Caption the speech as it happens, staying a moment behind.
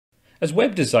As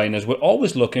web designers, we're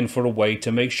always looking for a way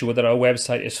to make sure that our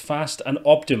website is fast and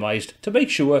optimized to make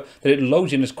sure that it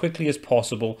loads in as quickly as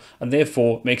possible and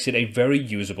therefore makes it a very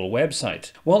usable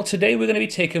website. Well, today we're going to be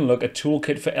taking a look at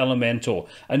Toolkit for Elementor,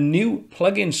 a new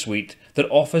plugin suite that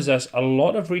offers us a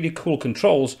lot of really cool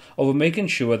controls over making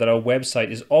sure that our website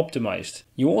is optimized.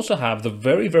 You also have the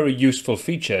very, very useful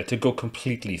feature to go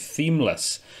completely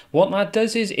themeless. What that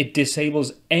does is it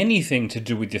disables anything to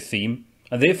do with your theme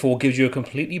and therefore gives you a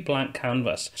completely blank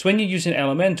canvas. So when you're using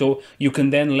Elementor, you can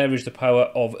then leverage the power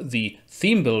of the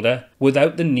theme builder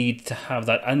without the need to have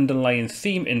that underlying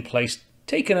theme in place,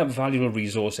 taking up valuable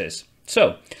resources.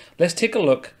 So let's take a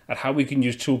look at how we can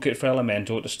use Toolkit for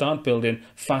Elementor to start building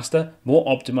faster, more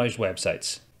optimized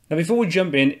websites. Now, before we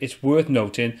jump in, it's worth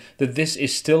noting that this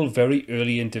is still very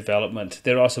early in development.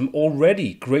 There are some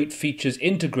already great features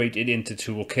integrated into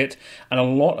Toolkit and a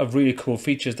lot of really cool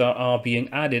features that are being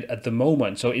added at the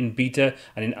moment. So in beta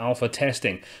and in alpha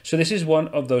testing. So this is one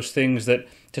of those things that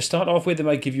to start off with, it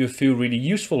might give you a few really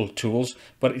useful tools,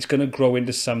 but it's going to grow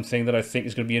into something that I think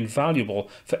is going to be invaluable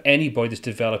for anybody that's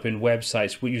developing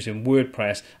websites using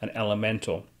WordPress and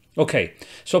Elementor. Okay,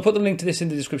 so I'll put the link to this in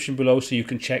the description below so you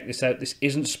can check this out. This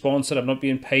isn't sponsored. I'm not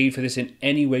being paid for this in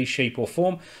any way, shape or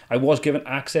form. I was given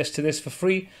access to this for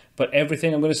free, but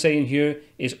everything I'm going to say in here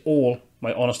is all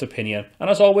my honest opinion. And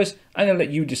as always, I'm going to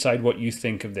let you decide what you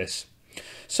think of this.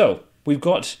 So we've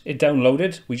got it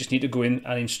downloaded. We just need to go in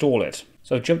and install it.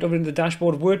 So I've jumped over into the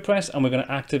dashboard of WordPress and we're going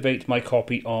to activate my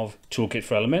copy of Toolkit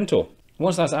for Elementor.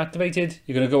 Once that's activated,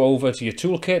 you're going to go over to your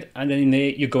toolkit and then in there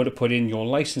you're going to put in your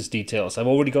license details. I've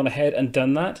already gone ahead and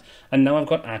done that, and now I've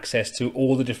got access to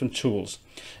all the different tools.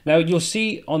 Now you'll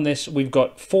see on this we've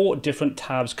got 4 different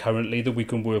tabs currently that we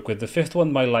can work with. The 5th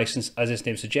one, My License, as its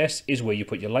name suggests, is where you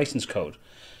put your license code.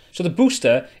 So the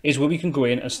booster is where we can go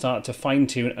in and start to fine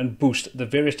tune and boost the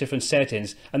various different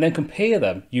settings and then compare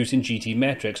them using GT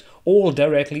metrics, all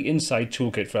directly inside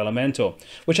Toolkit for Elementor,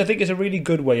 which I think is a really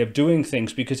good way of doing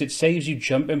things because it saves you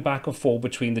jumping back and forth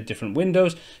between the different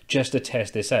windows just to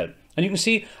test this out. And you can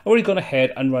see I've already gone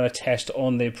ahead and run a test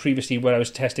on there previously where I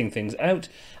was testing things out.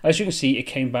 As you can see, it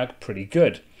came back pretty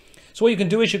good. So what you can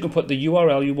do is you can put the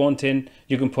URL you want in,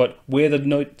 you can put where the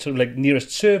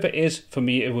nearest server is. For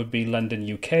me, it would be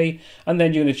London, UK, and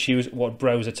then you're going to choose what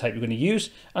browser type you're going to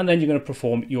use, and then you're going to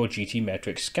perform your GT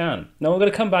metric scan. Now I'm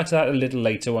going to come back to that a little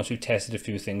later once we've tested a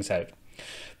few things out.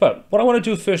 But what I want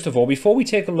to do first of all, before we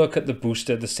take a look at the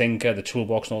booster, the syncer, the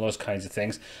toolbox, and all those kinds of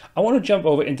things, I want to jump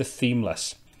over into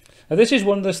themeless. Now this is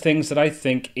one of those things that I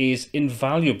think is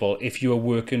invaluable if you are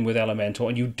working with Elementor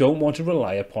and you don't want to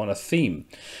rely upon a theme.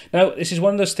 Now this is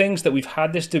one of those things that we've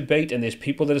had this debate and there's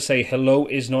people that say hello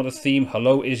is not a theme,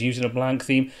 hello is using a blank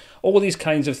theme, all these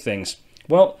kinds of things.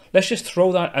 Well, let's just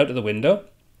throw that out of the window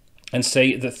and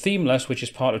say that Themeless, which is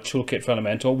part of Toolkit for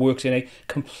Elementor, works in a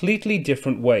completely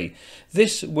different way.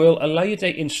 This will allow you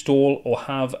to install or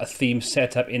have a theme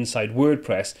set up inside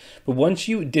WordPress, but once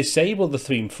you disable the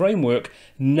theme framework,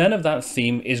 none of that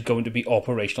theme is going to be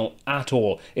operational at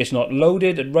all. It's not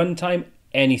loaded at runtime,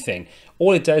 anything.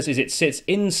 All it does is it sits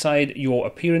inside your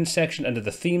appearance section under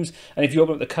the themes, and if you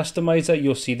open up the customizer,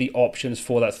 you'll see the options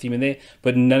for that theme in there,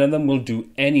 but none of them will do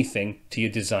anything to your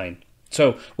design.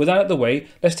 So with that out of the way,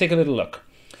 let's take a little look.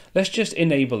 Let's just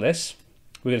enable this.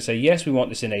 We're going to say, yes, we want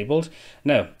this enabled.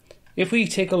 Now, if we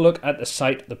take a look at the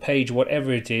site, the page,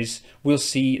 whatever it is, we'll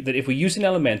see that if we're using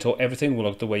Elementor, everything will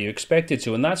look the way you expect it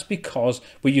to. And that's because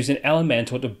we're using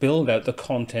Elementor to build out the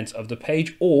contents of the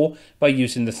page or by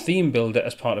using the theme builder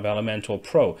as part of Elementor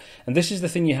Pro. And this is the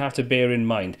thing you have to bear in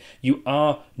mind. You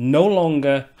are no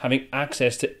longer having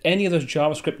access to any of those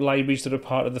JavaScript libraries that are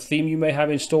part of the theme you may have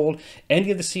installed,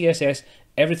 any of the CSS.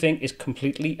 Everything is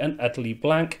completely and utterly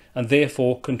blank and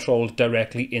therefore controlled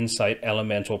directly inside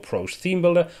Elementor Pro's theme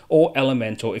builder or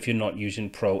Elementor if you're not using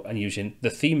Pro and using the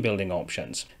theme building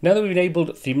options. Now that we've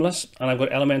enabled Themeless and I've got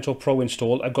Elementor Pro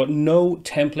installed, I've got no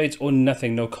templates or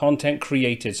nothing, no content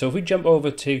created. So if we jump over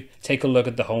to take a look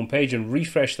at the home page and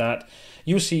refresh that,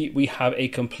 you'll see we have a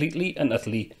completely and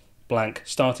utterly blank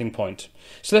starting point.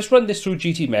 So let's run this through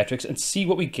GT metrics and see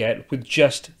what we get with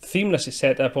just Themeless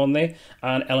set up on there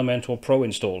and Elementor Pro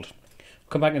installed.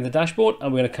 Come back in the dashboard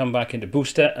and we're going to come back into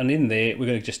Booster, and in there we're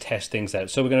going to just test things out.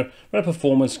 So we're going to run a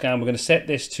performance scan. We're going to set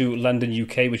this to London,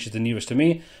 UK, which is the nearest to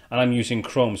me, and I'm using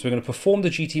Chrome. So we're going to perform the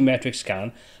GT metric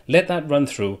scan, let that run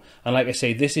through, and like I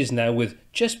say, this is now with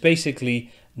just basically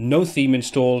no theme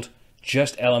installed,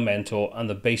 just Elementor and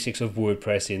the basics of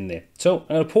WordPress in there. So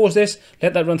I'm going to pause this,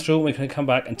 let that run through, and we can come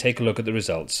back and take a look at the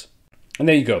results. And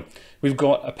there you go. We've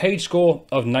got a page score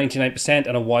of 99%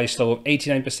 and a Y slow of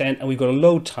 89%, and we've got a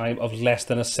load time of less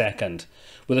than a second.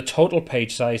 with a total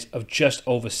page size of just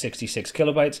over 66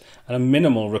 kilobytes and a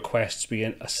minimal requests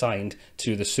being assigned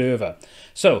to the server.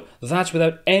 So that's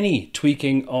without any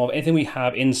tweaking of anything we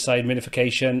have inside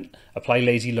Minification, apply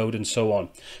lazy load and so on.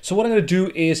 So what I'm going to do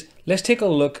is let's take a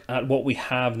look at what we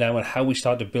have now and how we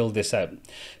start to build this out.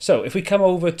 So if we come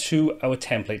over to our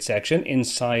template section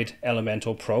inside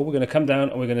Elementor Pro, we're going to come down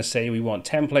and we're going to say we want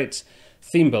templates,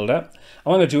 theme builder. And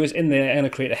what I'm going to do is in there, I'm going to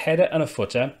create a header and a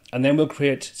footer, and then we'll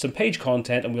create some page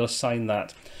content and we'll assign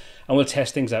that and we'll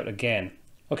test things out again.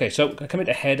 Okay, so I'm going to come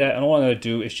into header, and all I'm going to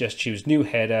do is just choose new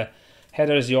header.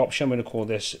 Header is the option. I'm going to call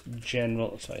this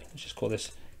general, sorry, let's just call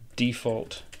this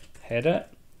default header.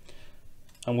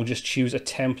 And we'll just choose a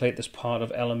template that's part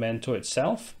of Elementor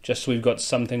itself, just so we've got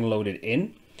something loaded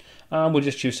in. And we'll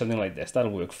just choose something like this.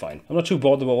 That'll work fine. I'm not too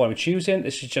bothered about what I'm choosing.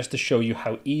 This is just to show you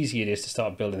how easy it is to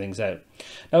start building things out.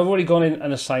 Now, I've already gone in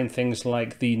and assigned things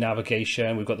like the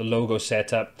navigation. We've got the logo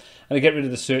set up. I'm going to get rid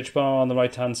of the search bar on the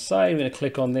right-hand side. I'm going to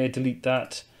click on there, delete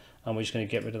that. And we're just going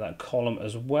to get rid of that column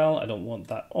as well. I don't want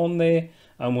that on there.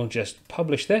 And we'll just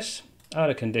publish this, add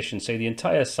a condition, say the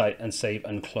entire site, and save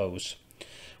and close.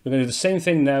 We're going to do the same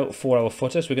thing now for our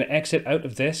footer. So we're going to exit out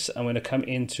of this. I'm going to come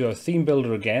into our theme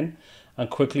builder again and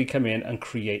quickly come in and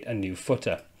create a new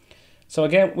footer. So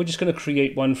again, we're just going to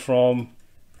create one from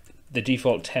the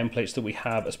default templates that we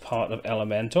have as part of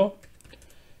Elementor.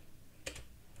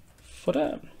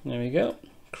 Footer, there we go.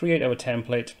 Create our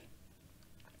template.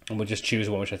 And we'll just choose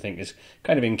one which I think is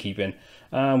kind of in keeping.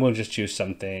 And we'll just choose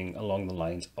something along the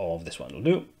lines of this one will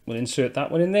do. We'll insert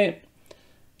that one in there.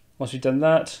 Once we've done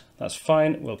that, that's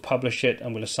fine. We'll publish it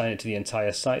and we'll assign it to the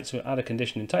entire site. So we'll add a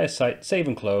condition, entire site, save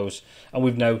and close, and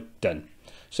we've now done.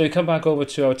 So you come back over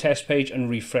to our test page and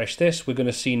refresh this. We're going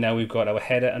to see now we've got our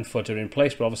header and footer in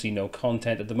place, but obviously no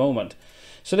content at the moment.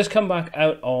 So let's come back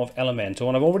out of Elementor,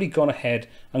 and I've already gone ahead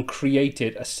and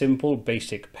created a simple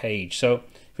basic page. So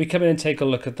if we come in and take a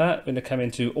look at that, we're going to come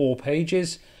into all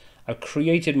pages. I've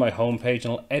created my home page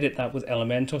and I'll edit that with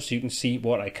Elementor so you can see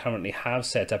what I currently have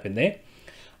set up in there.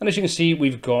 And as you can see,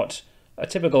 we've got a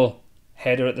typical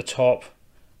header at the top.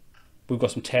 We've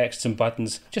got some text, some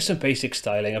buttons, just some basic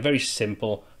styling, a very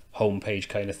simple home page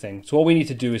kind of thing. So all we need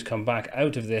to do is come back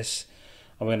out of this,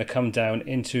 and we're going to come down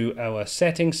into our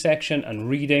settings section and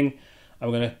reading.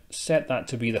 And we're going to set that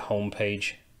to be the home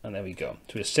page. And there we go.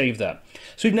 So we'll save that.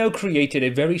 So we've now created a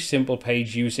very simple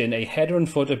page using a header and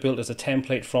footer built as a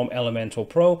template from Elementor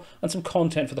Pro and some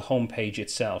content for the home page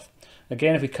itself.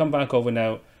 Again, if we come back over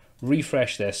now,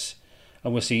 refresh this,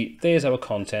 and we'll see there's our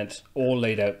content all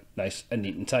laid out nice and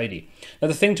neat and tidy. Now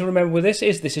the thing to remember with this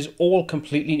is all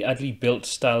completely utterly built,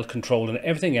 styled, controlled, and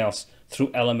everything else through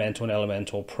Elementor and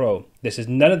Elementor Pro.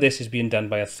 None of this is being done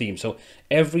by a theme. So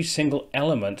every single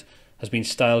element has been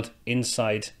styled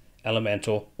inside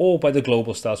Elementor or by the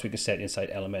global styles we can set inside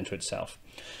Elementor itself.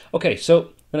 Okay, so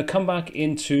I'm going to come back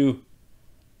into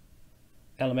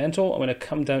Elementor. I'm going to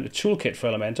come down to Toolkit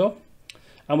for Elementor.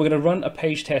 And we're going to run a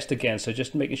page test again, so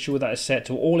just making sure that is set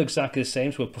to all exactly the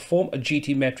same. So we'll perform a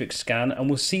GTmetrix scan and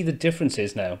we'll see the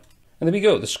differences now. And there we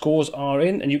go, the scores are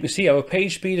in, and you can see our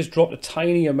page speed has dropped a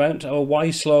tiny amount, our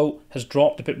Y slow has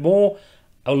dropped a bit more,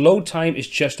 our load time is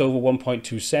just over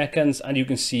 1.2 seconds, and you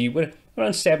can see we're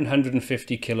around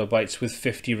 750 kilobytes with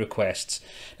 50 requests.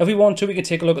 Now if we want to, we can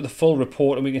take a look at the full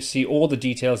report and we can see all the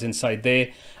details inside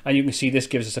there, and you can see this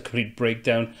gives us a complete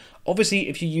breakdown. Obviously,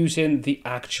 if you're using the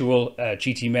actual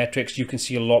GTmetrix, you can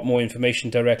see a lot more information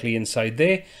directly inside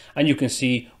there, and you can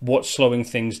see what's slowing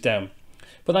things down.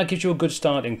 But that gives you a good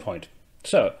starting point.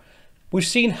 So we've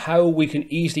seen how we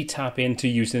can easily tap into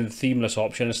using the themeless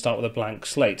option and start with a blank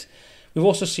slate. We've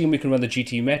also seen we can run the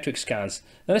GTmetrix scans.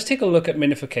 Now let's take a look at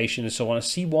minification and so on and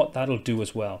see what that'll do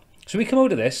as well. So we come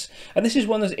out of this, and this is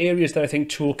one of those areas that I think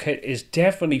Toolkit is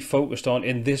definitely focused on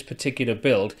in this particular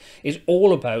build, is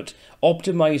all about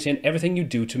optimizing everything you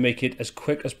do to make it as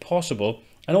quick as possible.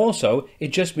 And also, it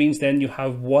just means then you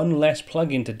have one less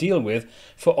plugin to deal with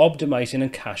for optimizing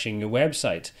and caching your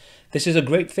website. This is a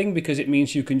great thing because it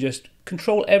means you can just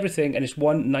control everything, and it's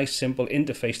one nice simple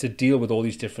interface to deal with all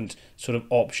these different sort of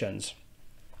options.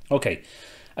 Okay.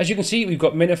 As you can see, we've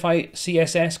got Minify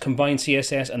CSS, Combined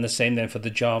CSS, and the same then for the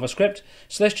JavaScript.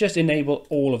 So let's just enable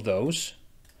all of those.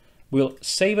 We'll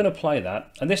save and apply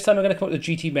that. And this time I'm going to come up with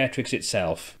the GTmetrix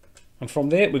itself. And from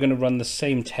there, we're going to run the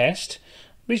same test.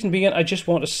 Reason being, I just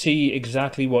want to see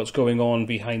exactly what's going on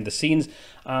behind the scenes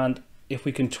and if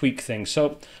we can tweak things.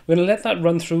 So we're going to let that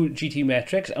run through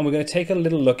GTmetrix, and we're going to take a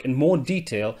little look in more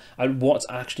detail at what's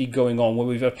actually going on where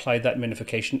we've applied that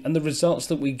minification and the results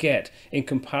that we get in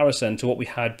comparison to what we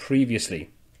had previously.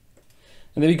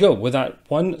 And there we go. With that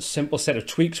one simple set of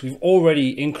tweaks, we've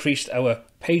already increased our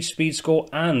page speed score,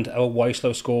 and our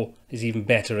Y-slow score is even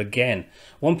better again.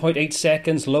 1.8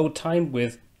 seconds load time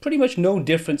with pretty much no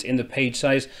difference in the page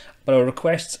size, but our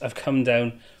requests have come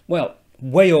down, well,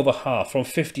 way over half, from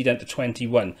 50 down to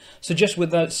 21. So just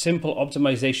with that simple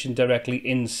optimization directly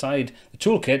inside the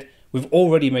toolkit, we've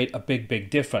already made a big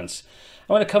difference.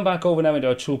 I want to come back over now into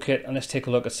our toolkit and let's take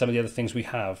a look at some of the other things we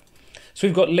have. So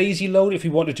we've got lazy load if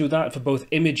you want to do that for both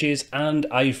images and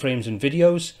iframes and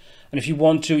videos. And if you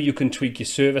want to, you can tweak your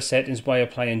server settings by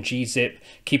applying gzip,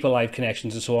 keep alive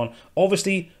connections and so on.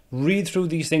 Obviously, read through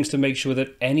these things to make sure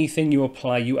that anything you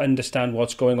apply, you understand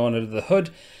what's going on under the hood.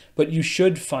 But you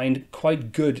should find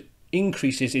quite good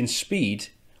increases in speed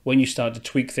when you start to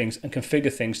tweak things and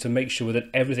configure things to make sure that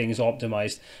everything is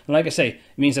optimized. And like I say, it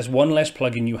means there's one less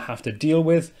plugin you have to deal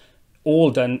with,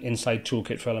 all done inside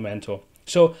Toolkit for Elementor.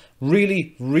 So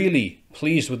really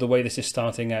pleased with the way this is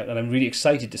starting out, and I'm really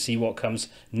excited to see what comes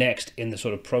next in the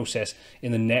sort of process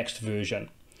in the next version.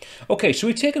 Okay, so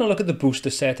we've taken a look at the booster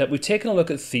setup, we've taken a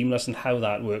look at Themeless and how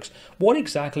that works. What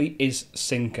exactly is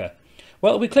Syncer?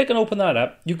 Well, we click and open that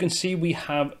up, you can see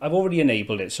I've already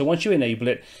enabled it. So once you enable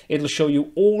it, it'll show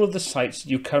you all of the sites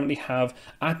you currently have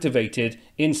activated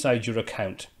inside your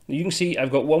account. You can see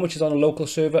I've got one which is on a local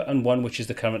server and one which is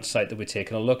the current site that we're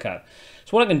taking a look at.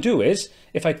 So what I can do is,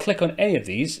 if I click on any of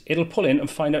these, it'll pull in and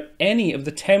find out any of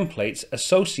the templates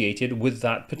associated with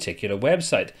that particular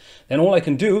website. Then all I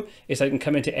can do is I can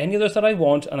come into any of those that I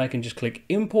want and I can just click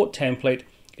import template.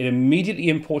 It immediately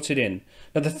imports it in.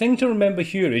 Now the thing to remember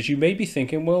here is you may be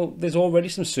thinking, well, there's already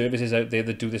some services out there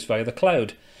that do this via the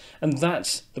cloud. And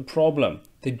that's the problem.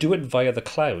 They do it via the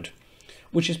cloud,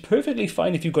 which is perfectly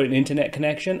fine if you've got an internet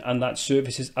connection and that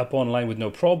service is up online with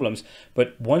no problems.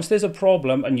 But once there's a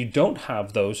problem and you don't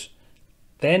have those,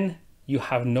 then you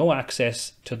have no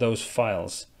access to those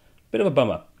files. Bit of a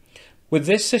bummer. With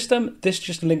this system, this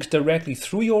just links directly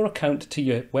through your account to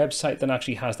your website that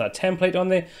actually has that template on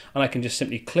there, and I can just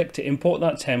simply click to import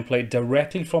that template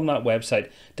directly from that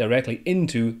website, directly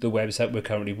into the website we're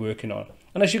currently working on.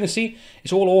 And as you can see,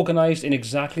 it's all organized in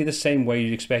exactly the same way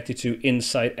you'd expect it to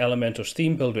inside Elementor's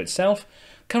theme builder itself.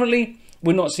 Currently,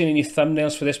 we're not seeing any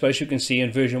thumbnails for this, but as you can see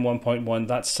in version 1.1,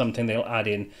 that's something they'll add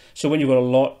in. So when you've got a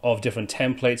lot of different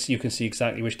templates, you can see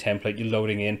exactly which template you're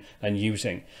loading in and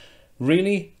using.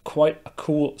 Really quite a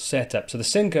cool setup. So the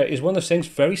Syncer is one of those things,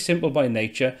 very simple by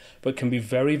nature, but can be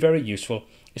very useful,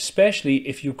 especially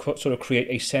if you sort of create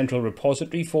a central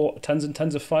repository for tons and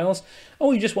tons of files,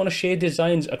 or you just want to share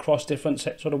designs across different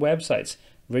sort of websites.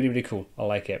 Really cool. I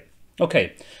like it.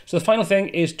 Okay, so the final thing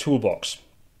is Toolbox.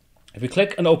 If we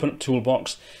click and open up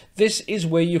Toolbox, this is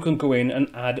where you can go in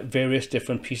and add various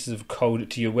different pieces of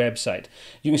code to your website.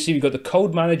 You can see we've got the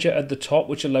code manager at the top,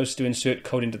 which allows us to insert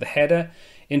code into the header,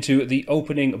 into the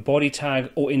opening body tag,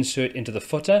 or insert into the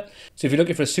footer. So if you're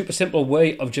looking for a super simple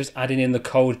way of just adding in the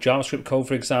code, JavaScript code,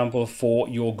 for example, for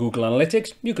your Google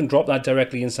Analytics, you can drop that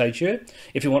directly inside here.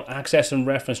 If you want access and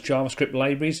reference JavaScript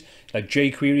libraries, like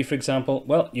jQuery, for example,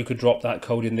 well, you could drop that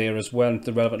code in there as well into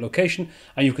the relevant location,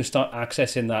 and you can start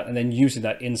accessing that and then using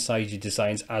that inside your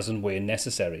designs as and where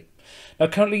necessary. Now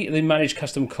currently the manage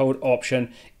custom code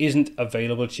option isn't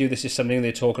available to you. This is something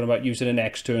they're talking about using an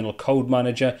external code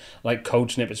manager like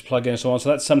Code Snippets plugin and so on. So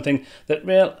that's something that,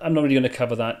 well, I'm not really going to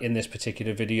cover that in this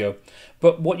particular video.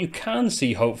 But what you can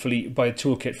see hopefully by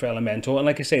Toolkit for Elementor, and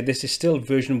like I say, this is still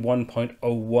version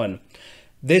 1.01.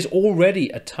 There's already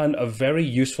a ton of very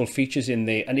useful features in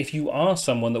there. And if you are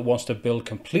someone that wants to build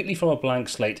completely from a blank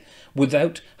slate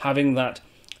without having that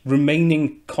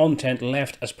remaining content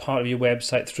left as part of your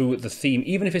website through the theme,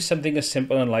 even if it's something as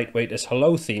simple and lightweight as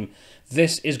Hello Theme,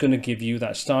 this is going to give you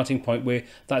that starting point where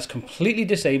that's completely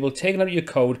disabled, taken out of your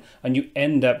code, and you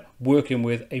end up working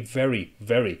with a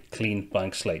very clean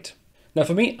blank slate. Now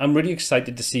for me, I'm really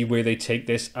excited to see where they take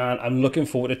this, and I'm looking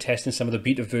forward to testing some of the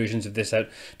beta versions of this out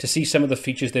to see some of the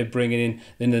features they're bringing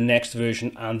in the next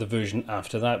version and the version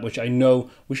after that, which I know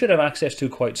we should have access to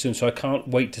quite soon, so I can't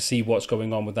wait to see what's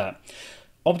going on with that.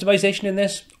 Optimization in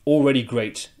this, already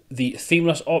great. The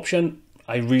themeless option,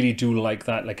 I really do like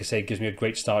that. Like I say, it gives me a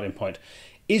great starting point.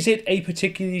 Is it a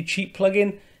particularly cheap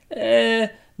plugin?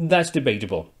 That's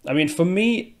debatable. I mean, for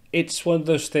me, it's one of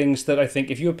those things that I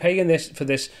think if you're paying this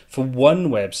for one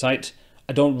website,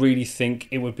 I don't really think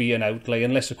it would be an outlay,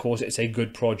 unless of course it's a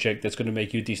good project that's going to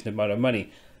make you a decent amount of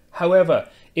money. However,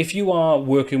 if you are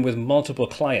working with multiple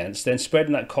clients, then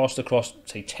spreading that cost across,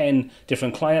 say, 10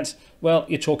 different clients, well,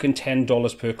 you're talking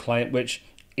 $10 per client, which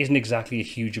isn't exactly a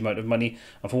huge amount of money,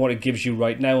 and for what it gives you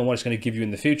right now and what it's going to give you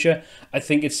in the future, I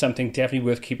think it's something definitely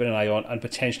worth keeping an eye on and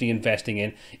potentially investing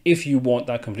in if you want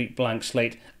that complete blank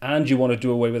slate and you want to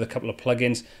do away with a couple of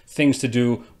plugins, things to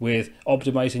do with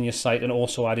optimizing your site and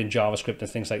also adding JavaScript and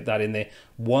things like that in there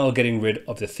while getting rid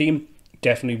of the theme.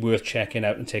 Definitely worth checking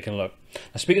out and taking a look.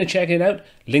 Now, speaking of checking it out,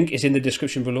 link is in the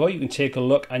description below. You can take a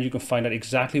look and you can find out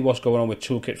exactly what's going on with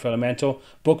Toolkit for Elementor.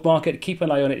 Bookmark it, keep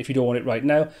an eye on it if you don't want it right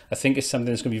now. I think it's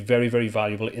something that's going to be very, very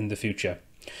valuable in the future.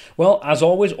 Well, as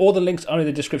always, all the links are in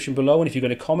the description below, and if you've got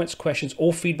any comments, questions,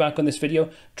 or feedback on this video,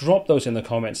 drop those in the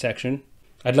comment section.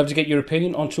 I'd love to get your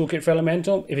opinion on Toolkit for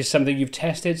Elementor. If it's something you've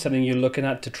tested, something you're looking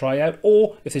at to try out,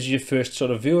 or if this is your first sort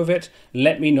of view of it,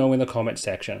 let me know in the comment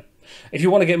section. If you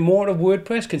want to get more of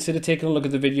WordPress, consider taking a look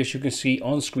at the videos you can see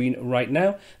on screen right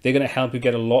now. They're going to help you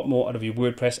get a lot more out of your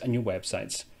WordPress and your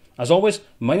websites. As always,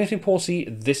 my name is Paul C.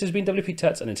 This has been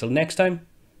WPTuts, and until next time,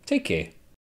 take care.